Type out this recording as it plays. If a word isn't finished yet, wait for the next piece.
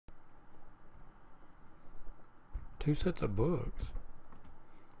2 sets of books?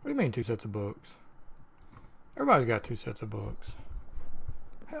 What do you mean 2 sets of books? Everybody's got 2 sets of books.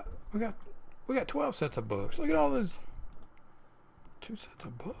 Hell, we got 12 sets of books. Look at all these 2 sets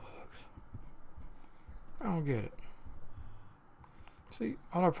of books. I don't get it. See,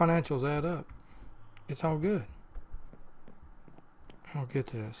 all our financials add up. It's all good. I don't get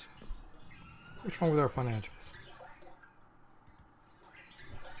this. What's wrong with our financials?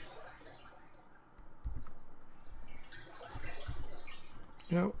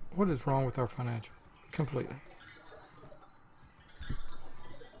 You know, what is wrong with our financials? Completely.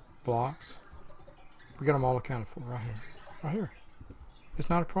 Blocks. We got them all accounted for right here. Right here. It's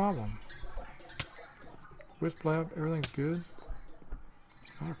not a problem. Wisp Lab, everything's good.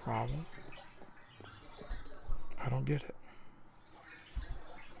 It's not a problem. I don't get it.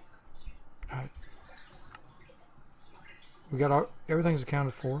 We got everything's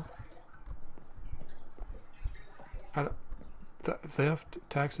accounted for. Theft,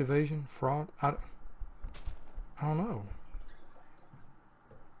 tax evasion, fraud. I don't know.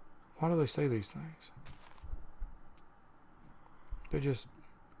 Why do they say these things? They just...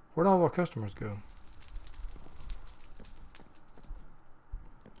 Where'd all our customers go?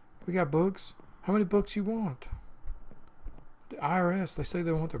 We got books. How many books you want? The IRS, they say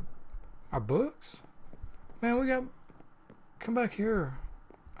they want our books? Man, we got... Come back here,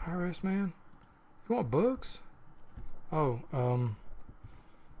 IRS man. You want books? Oh,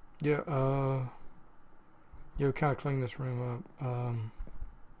 yeah, we kind of clean this room up.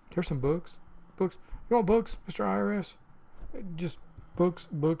 Here's some books. Books. You want books, Mr. IRS? Just books,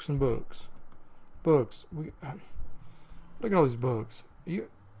 books, and books. Books. Look at all these books.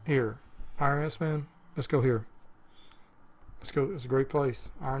 Here, IRS man. Let's go here. Let's go. It's a great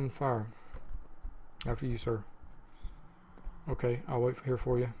place. Iron and Fire. After you, sir. Okay, I'll wait here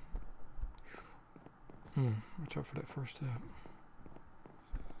for you. Watch out for that first step.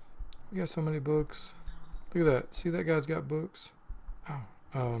 We got so many books. Look at that. See that guy's got books? Oh,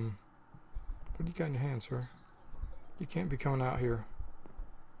 what do you got in your hand, sir? You can't be coming out here.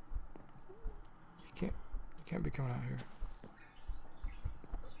 You can't be coming out here.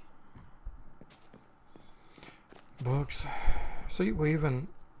 Books. See, we even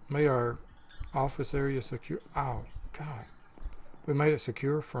made our office area secure. Oh, God. We made it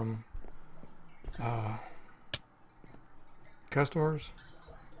secure from customers.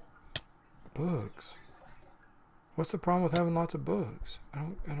 Books. What's the problem with having lots of books? I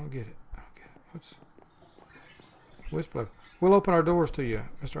don't get it. What's Whisper? We'll open our doors to you,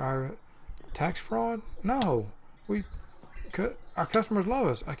 Mr. Ira. Tax fraud? No. Our customers love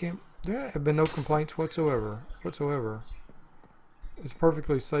us. There have been no complaints whatsoever. It's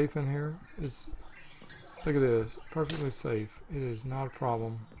perfectly safe in here. Look at this. Perfectly safe. It is not a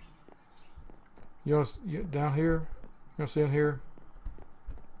problem. Down here? You want to see in here?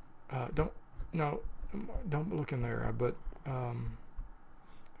 Don't look in there. But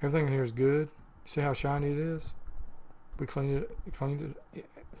everything in here is good. See how shiny it is? We cleaned it.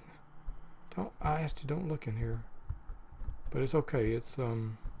 I asked you don't look in here. But it's okay. It's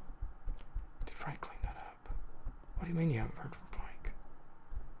Did Frank clean that up? What do you mean you haven't heard from Frank?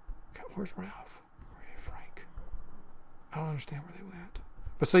 God, where's Ralph? Where's Frank? I don't understand where they went.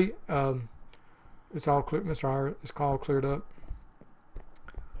 But see, it's all clear, Mr. Ira. It's all cleared up.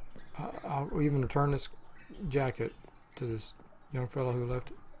 I'll even return this jacket to this young fellow who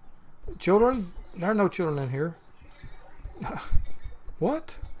left it. Children? There are no children in here.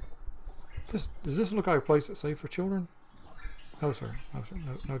 What? Does this look like a place that's safe for children? No, sir.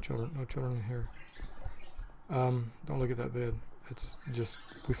 No children. No children in here. Don't look at that bed. It's just,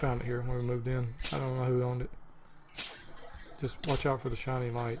 we found it here when we moved in. I don't know who owned it. Just watch out for the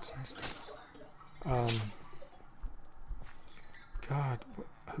shiny lights and stuff. God,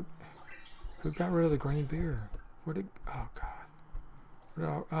 who got rid of the green beer? Oh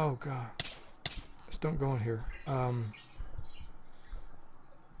God. Oh God. Just don't go in here.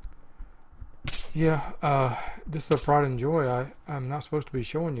 Yeah, this is a pride and joy. I'm not supposed to be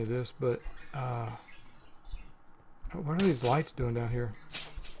showing you this, but what are these lights doing down here?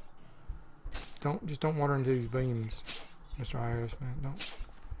 Don't water into these beams, Mr. IRS man. Don't.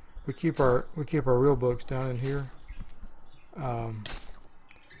 We keep our real books down in here.